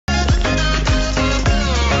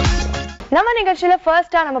நம்ம நிகழ்ச்சியில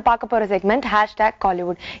ஃபர்ஸ்டா நம்ம பார்க்க போற செக்மெண்ட்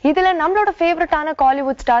 #காலிவுட். இதுல நம்மளோட ஃபேவரட்டான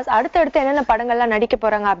காலிவுட் ஸ்டார்ஸ் அடுத்தடுத்து என்னென்ன படங்கள்லாம் நடிக்க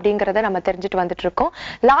போறாங்க அப்படிங்கறத நம்ம தெரிஞ்சுட்டு வந்துட்டு இருக்கோம்.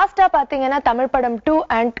 லாஸ்டா பாத்தீங்கன்னா தமிழ் படம் 2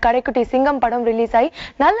 அண்ட் கரைக்குட்டி சிங்கம் படம் ரிலீஸ் ஆகி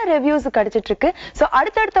நல்ல ரிவ்யூஸ் கிடைச்சிட்டு இருக்கு. சோ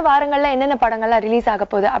அடுத்தடுத்த வாரங்கள்ல என்னென்ன படங்கள்லாம் ரிலீஸ் ஆக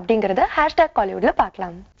போகுது அப்படிங்கறத #காலிவுட்ல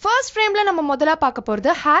பார்க்கலாம். ஃபர்ஸ்ட் ஃப்ரேம்ல நம்ம முதல்ல பார்க்க போறது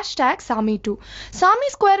 #சாமி 2. சாமி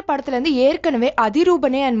ஸ்கொயர் படத்துல இருந்து ஏற்கனவே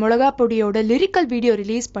அதிரூபனே அண்ட் மிளகா பொடியோட லிரிக்கல் வீடியோ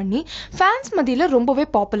ரிலீஸ் பண்ணி ஃபேன்ஸ் மத்தியில ரொம்பவே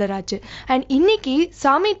பாப்புலர் ஆச்சு. அண்ட் இன்னைக்கு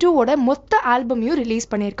சாமி 2 ஓட மொத்த ஆல்பமையும்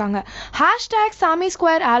ரிலீஸ் பண்ணியிருக்காங்க. #சாமி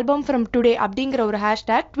ஸ்கொயர் ஆல்பம் ஃப்ரம் டுடே அப்படிங்கிற ஒரு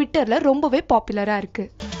ஹேஷ்டேக் ட்விட்டர்ல ரொம்பவே பாப்புலரா இருக்கு.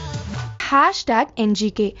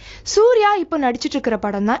 #NGK. சூர்யா இப்போ நடிச்சிட்டு இருக்கிற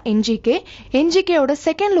படம் தான் NGKயோட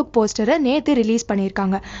செகண்ட் லுக் போஸ்டரை நேத்து ரிலீஸ்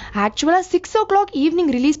பண்ணியிருக்காங்க. ஆக்சுவலா 6 o'clock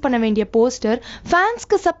ஈவினிங் ரிலீஸ் பண்ண வேண்டிய போஸ்டர்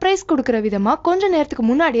ஃபேன்ஸ்க்கு சர்ப்ரைஸ் கொடுக்குற விதமா கொஞ்ச நேரத்துக்கு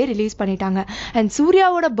முன்னாடியே ரிலீஸ் பண்ணிட்டாங்க. அண்ட்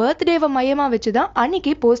சூர்யாவோட பர்த்டேவை மையமா வச்சுதான்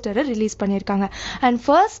அன்னைக்கு போஸ்டரை ரிலீஸ் பண்ணியிருக்காங்க. அண்ட்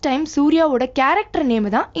ஃபர்ஸ்ட் டைம் சூர்யாவோட கேரக்டர்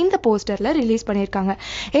நேம் தான் இந்த போஸ்டர்ல ரிலீஸ் பண்ணியிருக்காங்க.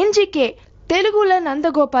 NGK தெலுங்குல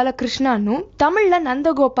நந்தகோபால கிருஷ்ணான்னும் தமிழ்ல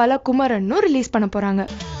நந்தகோபால குமரன்னும் ரிலீஸ் பண்ண போறாங்க.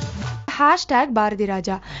 பாரதி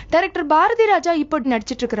ராஜா. டைரக்டர் பாரதி ராஜா இப்போ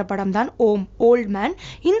நடிச்சிட்டு இருக்கிற படம் தான் ஓல்ட் மேன்.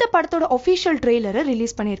 இந்த படத்தோட ஒபிஷியல் ட்ரெய்லரை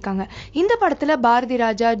ரிலீஸ் பண்ணியிருக்காங்க. இந்த படத்துல பாரதி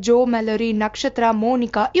ராஜா, ஜோ மெலரி, நக்ஷத்ரா,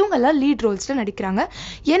 மோனிகா இவங்க எல்லாம் லீட் ரோல்ஸ்ல நடிக்கிறாங்க.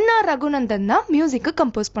 NR ரகுநந்தன் தான் மியூசிக்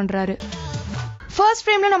கம்போஸ் பண்றாரு. ஃபர்ஸ்ட்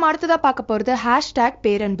ஃப்ரேம்ல நம்ம அடுத்ததா பார்க்க போறது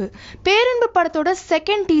 #பேரன்பு. பேரன்பு படத்தோட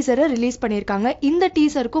செகண்ட் டீசரை ரிலீஸ் பண்ணியிருக்காங்க. இந்த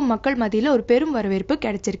டீசருக்கும் மக்கள் மத்தியில ஒரு பெரும் வரவேற்பு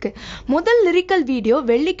கிடைச்சிருக்கு. முதல் லிரிக்கல் வீடியோ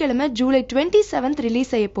வெள்ளிக்கிழமை ஜூலை 27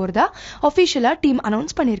 ரிலீஸ் செய்ய போறதா ஆஃபிஷியலா டீம்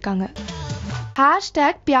அனௌன்ஸ் பண்ணியிருக்காங்க.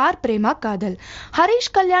 பியார் பிரேமா காதல்.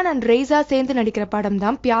 ஹரிஷ் கல்யாண் அண்ட் ரேசா சேர்ந்து நடிக்கிற படம்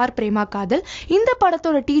தான் பியார் பிரேமா காதல். இந்த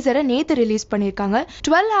படத்தோட டீசரை நேத்து ரிலீஸ் பண்ணிருக்காங்க.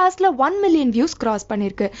 12 ஹவர்ஸ்ல 1 மில்லியன் வியூஸ் கிராஸ்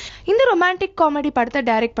பண்ணிருக்கு. இந்த ரொமான்டிக் காமெடி படத்தை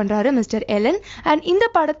டைரக்ட் பண்றாரு மிஸ்டர் எலன். அண்ட் இந்த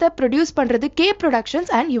படத்தை ப்ரொடியூஸ் பண்றது K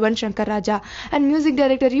productions and Yuvan Shankar Raja. And music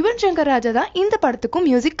director Yuvan Shankar Raja தான் இந்த படத்துக்கும்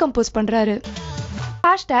மியூசிக் கம்போஸ் பண்றாரு.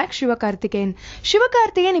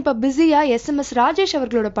 சிவகார்த்திகேயன் இப்ப பிஸியா SMS ராஜேஷ்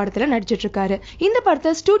அவர்களோட படத்துல நடிச்சிட்டு இருக்காரு. இந்த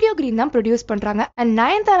படத்தை ஸ்டுடியோ கிரீன் தான் ப்ரொடியூஸ் பண்றாங்க. அண்ட்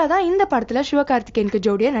நயன்தாரா தான் இந்த படத்துல சிவகார்த்திகேயனுக்கு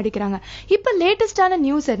ஜோடியா நடிக்கிறாங்க. இப்ப லேட்டஸ்டான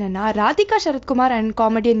நியூஸ் என்னன்னா ராதிகா சரத்குமார் அண்ட்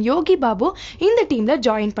காமெடியன் யோகி பாபு இந்த டீம்ல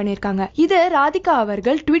ஜாயின் பண்ணிருக்காங்க. இதை ராதிகா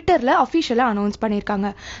அவர்கள் ட்விட்டர்ல அபிஷியலா அனௌன்ஸ் பண்ணிருக்காங்க.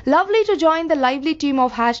 Lovely to join the lively team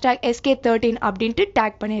of #SK13 அப்படின்ட்டு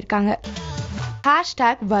டேக் பண்ணிருக்காங்க.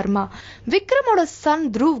 #வர்மா. விக்ரமோட சன்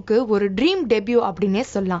த்ருவ்க்கு ஒரு ட்ரீம் டெபியூ அப்படின்னே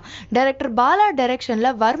சொல்லலாம். டைரக்டர் பாலா டைரக்ஷன்ல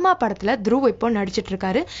வர்மா படத்துல த்ருவ் இப்போ நடிச்சிட்டு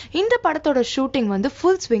இருக்காரு. இந்த படத்தோட ஷூட்டிங்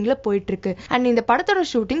ஃபுல் ஸ்விங்ல போயிட்டு இருக்கு. அண்ட் இந்த படத்தோட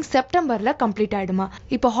ஷூட்டிங் செப்டம்பர்ல கம்ப்ளீட் ஆயிடுமா.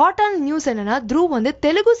 இப்போ ஹாட்டான நியூஸ் என்னன்னா த்ருவ்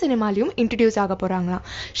தெலுங்கு சினிமாலையும் இன்ட்ரடியூஸ் ஆக போறாங்களாம்.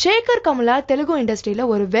 சேகர் கமலா தெலுங்கு இண்டஸ்ட்ரியில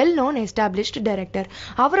ஒரு வெல் நோன் எஸ்டாப்ளிஷ்ட் டைரக்டர்.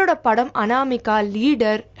 அவரோட படம் அனாமிகா,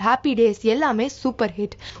 லீடர், ஹாப்பி டேஸ் எல்லாமே சூப்பர்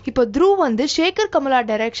ஹிட். இப்போ த்ருவ் சேகர் கமலா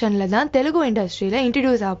டைரக்ஷன்ல தான் தெலுங்கு இண்டஸ்ட்ரி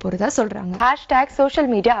இன்ட்ரோடியூஸ் ஆக போறதா சொல்றாங்க. #Social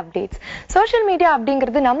media updates. Social media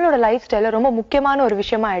அப்படிங்கிறது நம்மளோட லைஃப் ஸ்டைல ரொம்ப முக்கியமான ஒரு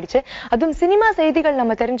விஷயமா ஆயிடுச்சு. அதுவும் சினிமா செய்திகள்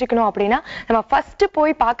நம்ம தெரிஞ்சுக்கணும் அப்படின்னா நம்ம ஃபர்ஸ்ட்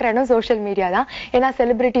போய் பாக்குற இடம் சோஷியல் மீடியா தான். ஏன்னா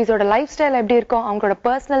செலிபிரிட்டிஸோட லைஃப் ஸ்டைல் எப்படி இருக்கும், அவங்களோட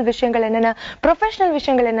பர்சனல் விஷயங்கள் என்னென்ன, ப்ரொஃபஷனல்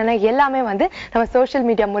விஷயங்கள் என்னென்ன எல்லாமே நம்ம சோஷியல்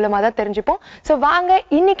மீடியா மூலமா தான் தெரிஞ்சுப்போம். சோ வாங்க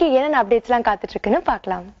இன்னைக்கு என்னென்ன அப்டேட்ஸ் எல்லாம் காத்துட்டு இருக்குன்னு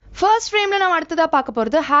பார்க்கலாம். ஃபர்ஸ்ட் ஃப்ரேம்ல நம்ம அடுத்ததா பார்க்க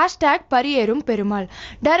போறது #பரியேறும் பெருமாள்.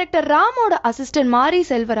 டைரக்டர் ராமோட அசிஸ்டன்ட் மாரி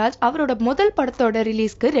செல்வராஜ் அவரோட முதல் படத்தோட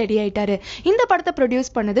ரிலீஸ்க்கு ரெடி ஆயிட்டாரு. இந்த படத்தை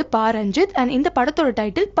ப்ரொடியூஸ் பண்ணது ரஞ்சித். அண்ட் இந்த படத்தோட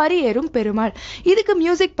டைட்டில் பரியேறும் பெருமாள். இதுக்கு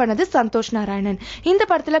மியூசிக் பண்ணது சந்தோஷ் நாராயணன். இந்த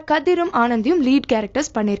படத்துல கதிரும் ஆனந்தியும் லீட்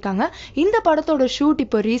கேரக்டர்ஸ் பண்ணிருக்காங்க. இந்த படத்தோட ஷூட்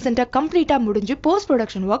இப்போ ரீசெண்டா கம்ப்ளீட்டா முடிஞ்சு போஸ்ட்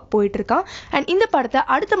ப்ரொடக்ஷன் ஒர்க் போயிட்டு இருக்கான். அண்ட் இந்த படத்தை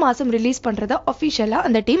அடுத்த மாசம் ரிலீஸ் பண்றதா ஆஃபிஷியலா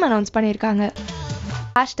அந்த டீம் அனௌன்ஸ் பண்ணிருக்காங்க.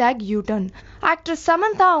 #யூடர்ன். ஆக்ட்ரஸ்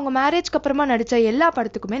சமந்தா அவங்க மேரேஜ்க்கு அப்புறமா நடிச்ச எல்லா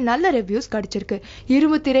படத்துக்குமே நல்ல ரிவ்யூஸ் கிடைச்சிருக்கு.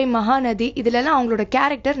 இரும்புத்திரை, மகாநதி இதுலலாம் அவங்களோட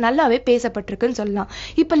கேரக்டர் நல்லாவே பேசப்பட்டிருக்குன்னு சொல்லலாம்.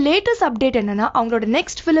 இப்ப லேட்டஸ்ட் அப்டேட் என்னன்னா அவங்களோட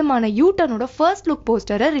நெக்ஸ்ட் ஃபிலிமான யூடர்னோட ஃபர்ஸ்ட் லுக்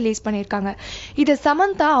போஸ்டரை ரிலீஸ் பண்ணிருக்காங்க. இதை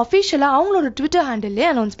சமந்தா அபிஷியலா அவங்களோட ட்விட்டர் ஹேண்டில்லே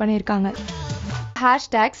அனௌன்ஸ் பண்ணிருக்காங்க.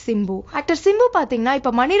 #சிம்பு. ஆக்டர் சிம்பு பாத்தீங்கன்னா இப்ப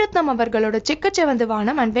மணிரத்னம் அவர்களோட செக்கச்செவந்து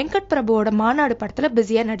வானம் அண்ட் வெங்கட் பிரபுவோட மாநாடு படத்துல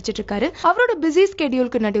பிஸியா நடிச்சிட்டு இருக்காரு. அவரோட பிஸி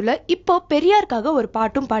ஸ்கெடியூலுக்கு நடுவுல இப்போ பெரியாருக்காக ஒரு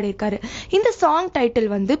பாட்டும் பாடியிருக்காரு. இந்த சாங்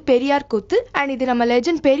டைட்டில் பெரியார் கூத்து. அண்ட் இது நம்ம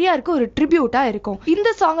லெஜெண்ட் பெரியாருக்கு ஒரு ட்ரிபியூட்டா இருக்கும்.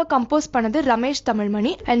 இந்த சாங்கை கம்போஸ் பண்ணது ரமேஷ்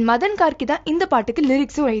தமிழ்மணி அண்ட் மதன் கார்கி தான் இந்த பாட்டுக்கு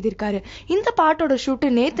லிரிக்ஸும் எழுதியிருக்காரு. இந்த பாட்டோட ஷூட்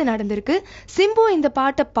நேத்து நடந்திருக்கு. சிம்பு இந்த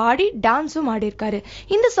பாட்டை பாடி டான்ஸும் ஆடியிருக்காரு.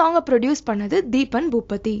 இந்த சாங்கை ப்ரொடியூஸ் பண்ணது தீபன்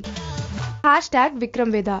பூபதி.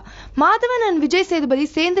 விக்ரம் வேதா. மாதவன் அண்ட் விஜய் சேதுபதி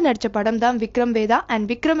சேர்ந்து நடிச்ச படம் தான் விக்ரம் வேதா. அண்ட்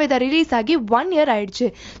விக்ரம் வேதா ரிலீஸ் ஆகி 1 year ஆயிடுச்சு.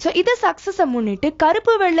 ஸோ இதை சக்சஸை முன்னிட்டு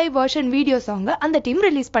கருப்பு வெள்ளை வெர்ஷன் வீடியோ சாங்கை அந்த டீம்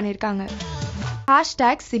ரிலீஸ் பண்ணியிருக்காங்க.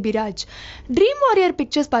 #சிபிராஜ். ட்ரீம் வாரியர்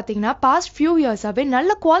பிக்சர்ஸ் பார்த்தீங்கன்னா பாஸ்ட் ஃபியூ இயர்ஸாகவே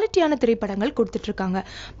நல்ல குவாலிட்டியான திரைப்படங்கள் கொடுத்துட்டு இருக்காங்க.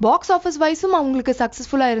 பாக்ஸ் ஆஃபீஸ் வைஸும் அவங்களுக்கு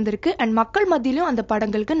சக்ஸஸ்ஃபுல்லாக இருந்திருக்கு அண்ட் மக்கள் மத்தியிலும் அந்த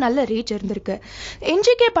படங்களுக்கு நல்ல ரீச் இருந்திருக்கு.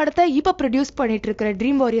 என்ஜிகே படத்தை இப்போ ப்ரொடியூஸ் பண்ணிட்டு இருக்கிற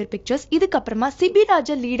ட்ரீம் வாரியர் பிக்சர்ஸ் இதுக்கப்புறமா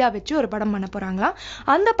சிபிராஜை லீடாக வச்சு ஒரு படம் பண்ண போறாங்களாம்.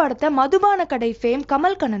 அந்த படத்தை மதுபான கடை ஃபேம்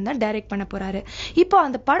கமல்கண்ணன் தான் டைரக்ட் பண்ண போறாரு. இப்போ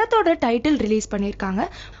அந்த படத்தோட டைட்டில் ரிலீஸ் பண்ணியிருக்காங்க.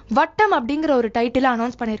 வட்டம் அப்படிங்கிற ஒரு டைட்டில்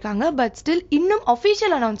அனௌன்ஸ் பண்ணியிருக்காங்க. பட் ஸ்டில் இன்னும்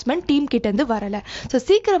அஃபிஷியல் அனௌன்ஸ்மெண்ட் டீம் கிட்ட இருந்து வரல. ஸோ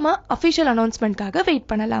சீக்கிரமா அஃபிஷியல் அனௌன்ஸ்மெண்ட்காக வெயிட்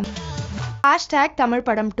பண்ணலாம். #தமிழ்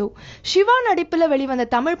படம் 2. சிவா நடிப்புல வெளிவந்த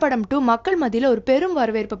தமிழ் படம் 2 மக்கள் மத்தியில ஒரு பெரும்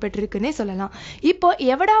வரவேற்பு பெற்றிருக்குன்னே சொல்லலாம். இப்போ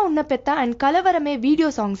எவடா உன்ன பெத்தா அண்ட் கலவரமே வீடியோ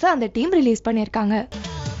சாங்ஸ் அந்த டீம் ரிலீஸ் பண்ணியிருக்காங்க.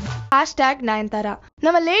 #நயன்தாரா.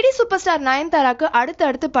 நம்ம லேடி சூப்பர் ஸ்டார் நயன்தாராக்கு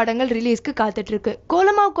அடுத்தடுத்து படங்கள் ரிலீஸ்க்கு காத்துட்டு இருக்கு.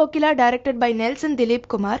 Kolamavu Kokila directed by Nelson Dilip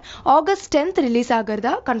Kumar August 10th release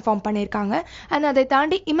ஆகிறதா confirm பண்ணியிருக்காங்க. அண்ட் அதை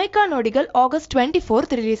தாண்டி இமைக்கா நொடிகள் ஆகஸ்ட்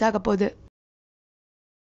 24th ரிலீஸ் ஆக போகுது.